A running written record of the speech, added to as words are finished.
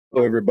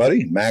Hello,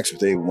 everybody. Max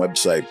with A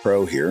Website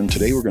Pro here, and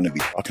today we're going to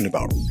be talking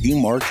about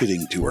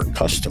remarketing to our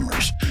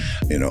customers.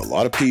 You know, a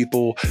lot of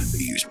people, they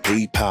use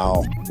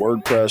PayPal,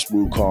 WordPress,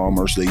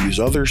 WooCommerce, they use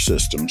other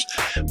systems.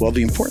 Well,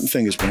 the important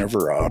thing is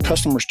whenever a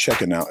customer's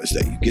checking out is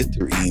that you get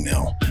their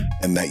email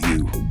and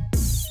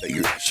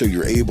so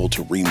you're able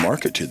to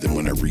remarket to them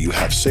whenever you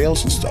have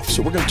sales and stuff.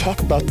 So we're going to talk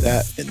about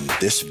that in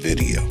this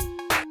video.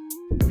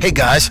 Hey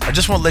guys, I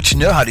just want to let you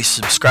know how to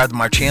subscribe to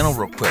my channel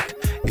real quick.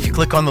 If you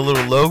click on the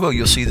little logo,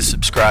 you'll see the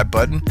subscribe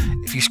button.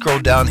 If you scroll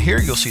down here,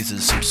 you'll see the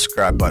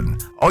subscribe button.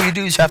 All you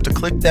do is have to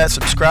click that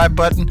subscribe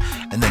button,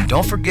 and then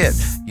don't forget,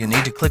 you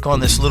need to click on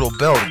this little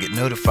bell to get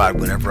notified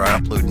whenever I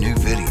upload new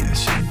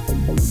videos.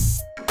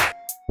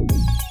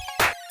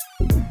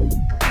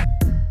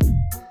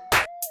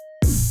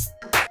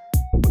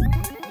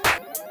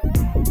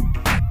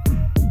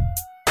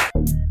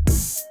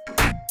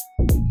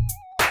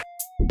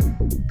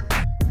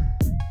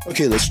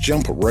 Okay, let's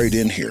jump right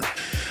in here.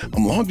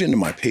 I'm logged into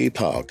my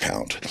PayPal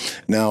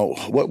account. Now,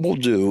 what we'll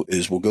do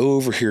is we'll go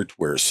over here to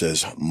where it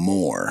says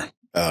More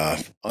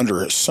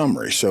under a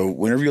Summary. So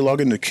whenever you log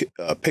into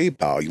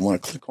PayPal, you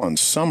want to click on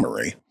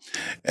Summary.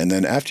 And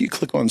then after you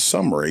click on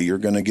Summary, you're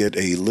going to get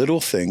a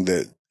little thing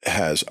that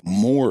has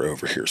More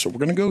over here. So we're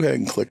going to go ahead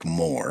and click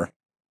More.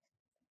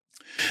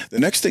 The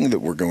next thing that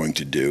we're going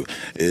to do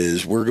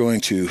is we're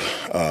going to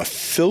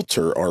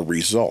filter our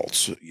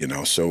results,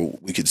 so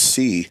we could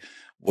see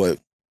what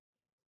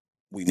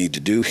we need to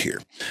do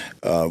here.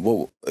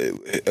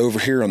 Over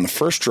here on the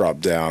first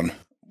drop down,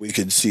 we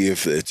could see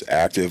if it's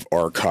active,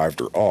 archived,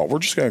 or all. We're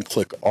just going to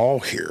click all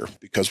here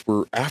because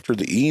we're after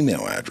the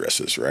email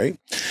addresses, right?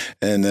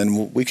 And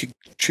then we could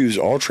choose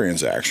all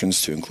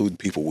transactions to include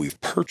people we've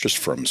purchased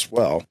from as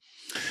well,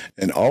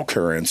 and all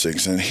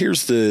currencies. And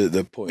here's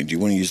the point. You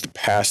want to use the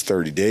past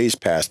 30 days,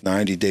 past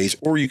 90 days,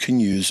 or you can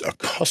use a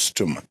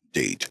custom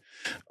date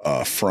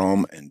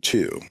from and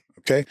to.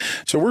 Okay,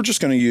 so we're just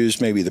going to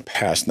use maybe the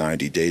past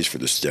 90 days for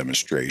this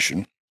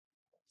demonstration.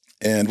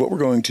 And what we're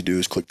going to do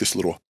is click this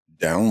little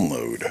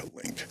download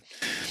link.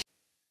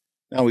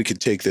 Now we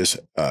could take this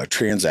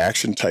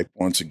transaction type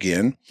once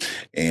again,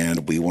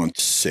 and we want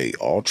to say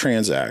all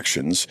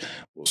transactions.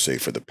 We'll say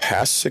for the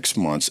past 6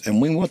 months,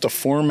 and we want the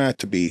format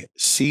to be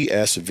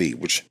CSV,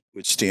 which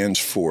stands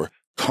for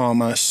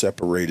comma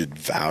separated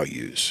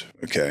values.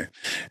 Okay,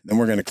 and then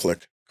we're going to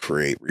click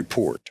Create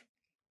Report.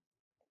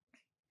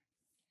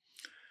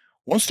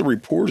 Once the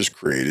report is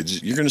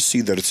created, you're going to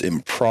see that it's in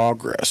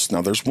progress.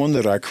 Now, there's one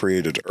that I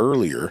created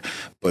earlier,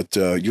 but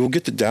you'll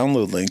get the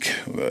download link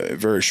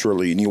very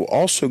shortly, and you'll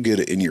also get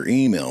it in your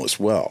email as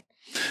well.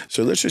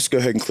 So let's just go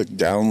ahead and click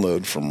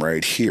download from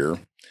right here,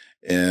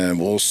 and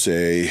we'll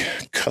say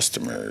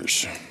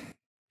customers.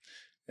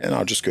 And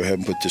I'll just go ahead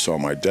and put this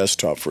on my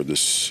desktop for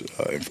this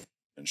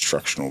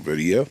instructional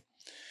video.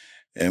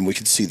 And we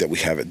can see that we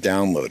have it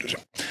downloaded.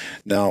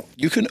 Now,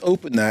 you can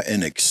open that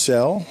in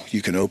Excel.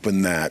 You can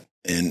open that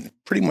in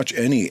pretty much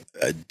any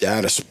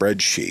data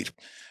spreadsheet.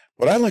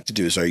 What I like to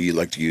do is I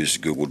like to use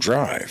Google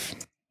Drive.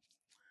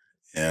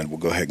 And we'll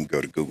go ahead and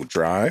go to Google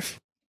Drive.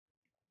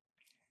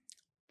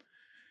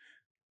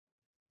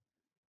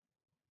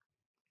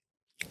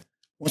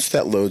 Once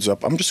that loads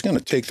up, I'm just going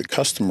to take the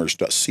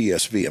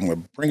customers.csv. I'm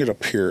going to bring it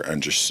up here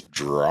and just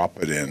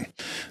drop it in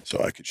so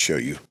I could show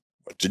you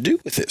what to do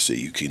with it so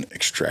you can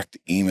extract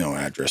the email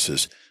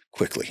addresses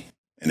quickly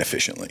and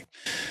efficiently.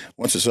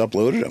 Once it's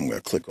uploaded, I'm going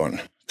to click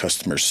on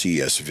Customer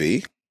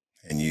CSV,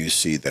 and you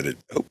see that it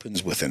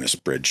opens within a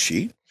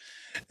spreadsheet.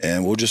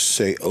 And we'll just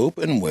say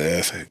open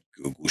with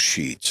Google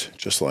Sheets,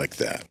 just like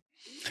that.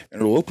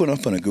 And it'll open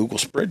up in a Google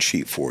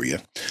spreadsheet for you.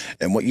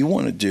 And what you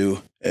want to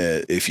do,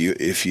 if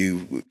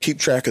you keep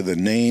track of the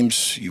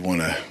names, you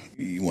want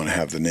to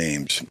have the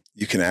names.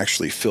 You can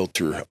actually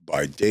filter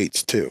by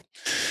dates too.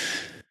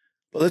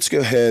 But let's go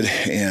ahead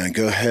and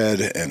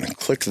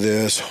click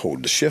this,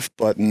 hold the shift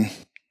button,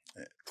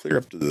 clear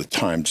up to the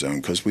time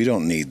zone because we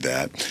don't need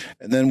that.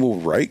 And then we'll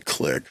right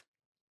click,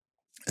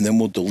 and then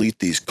we'll delete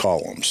these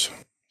columns.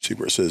 See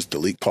where it says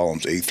delete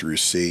columns A through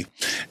C,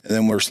 and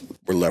then we're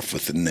left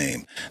with the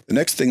name. The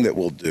next thing that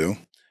we'll do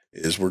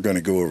is we're going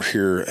to go over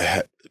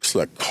here,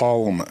 select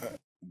column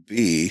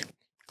B,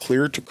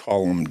 clear to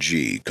column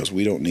G because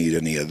we don't need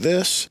any of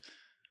this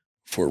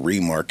for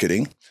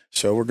remarketing.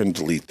 So we're going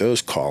to delete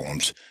those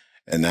columns.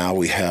 And now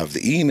we have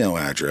the email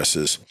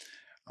addresses.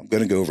 I'm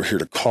going to go over here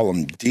to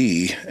column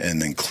D and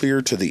then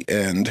clear to the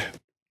end,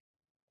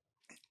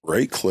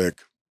 right click,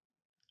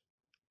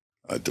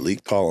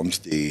 delete columns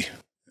D,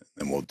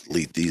 and we'll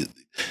delete these.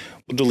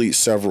 We'll delete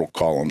several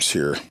columns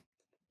here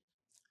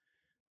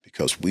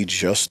because we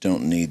just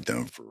don't need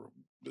them for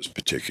this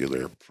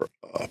particular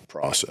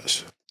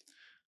process.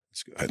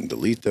 Let's go ahead and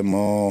delete them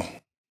all.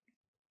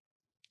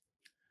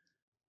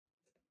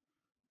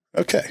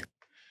 Okay.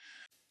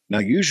 Now,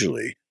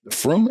 usually, the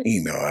from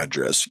email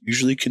address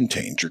usually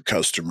contains your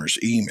customer's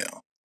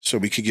email, so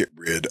we could get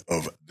rid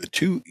of the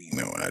to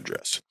email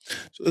address.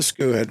 So let's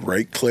go ahead,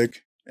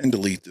 right-click, and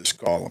delete this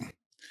column.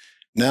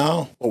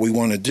 Now, what we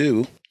want to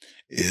do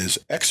is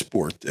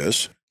export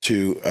this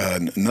to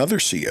another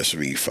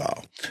CSV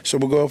file. So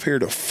we'll go up here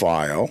to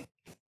File,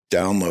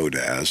 Download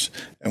As,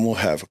 and we'll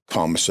have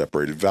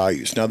comma-separated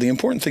values. Now, the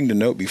important thing to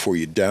note before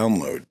you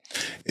download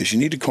is you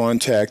need to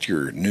contact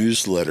your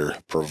newsletter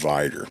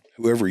provider,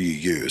 whoever you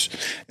use,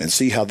 and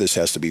see how this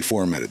has to be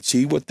formatted.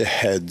 See what the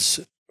heads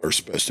are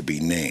supposed to be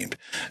named.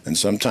 And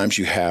sometimes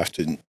you have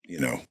to,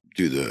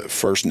 do the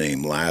first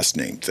name, last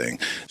name thing.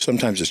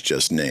 Sometimes it's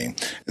just name.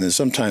 And then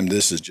sometimes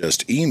this is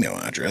just email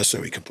address. So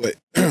we could put,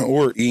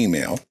 or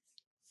email.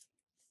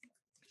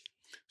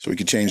 So we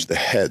could change the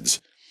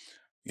heads,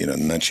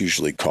 and that's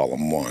usually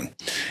column 1.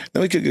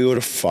 Then we could go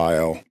to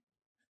File,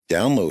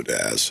 Download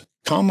As,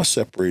 comma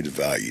separated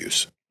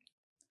values.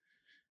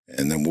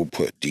 And then we'll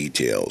put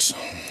details,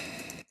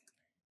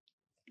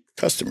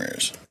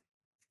 customers,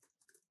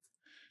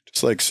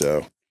 just like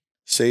so.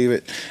 Save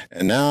it.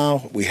 And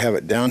now we have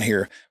it down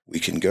here. We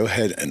can go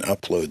ahead and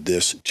upload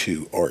this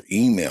to our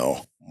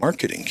email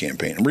marketing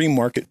campaign and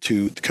remarket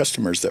to the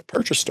customers that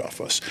purchased off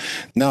us.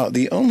 Now,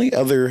 the only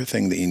other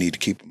thing that you need to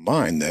keep in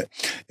mind that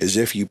is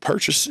if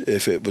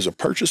it was a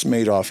purchase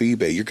made off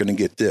eBay, you're going to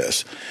get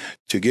this.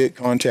 To get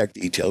contact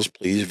details,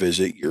 please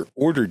visit your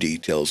order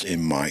details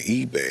in My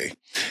eBay.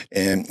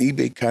 And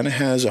eBay kind of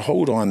has a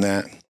hold on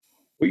that.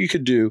 What you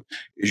could do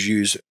is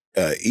use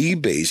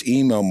eBay's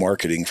email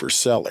marketing for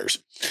sellers.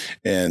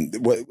 And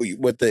what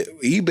the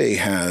eBay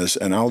has,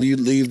 and I'll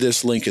leave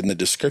this link in the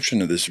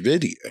description of this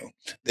video,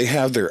 they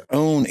have their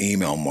own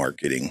email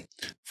marketing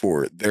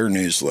for their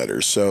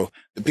newsletters. So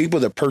the people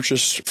that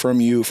purchase from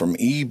you from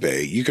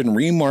eBay, you can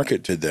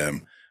remarket to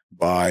them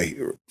by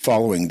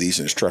following these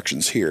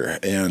instructions here.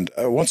 And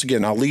once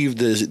again, I'll leave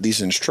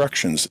these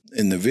instructions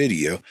in the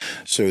video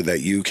so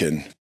that you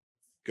can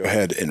go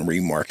ahead and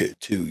remarket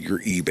to your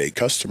eBay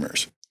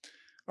customers.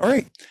 All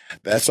right,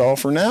 that's all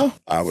for now.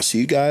 I will see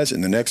you guys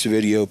in the next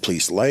video.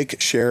 Please like,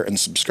 share, and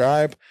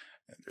subscribe.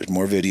 There's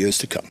more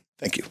videos to come.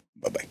 Thank you.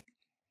 Bye-bye.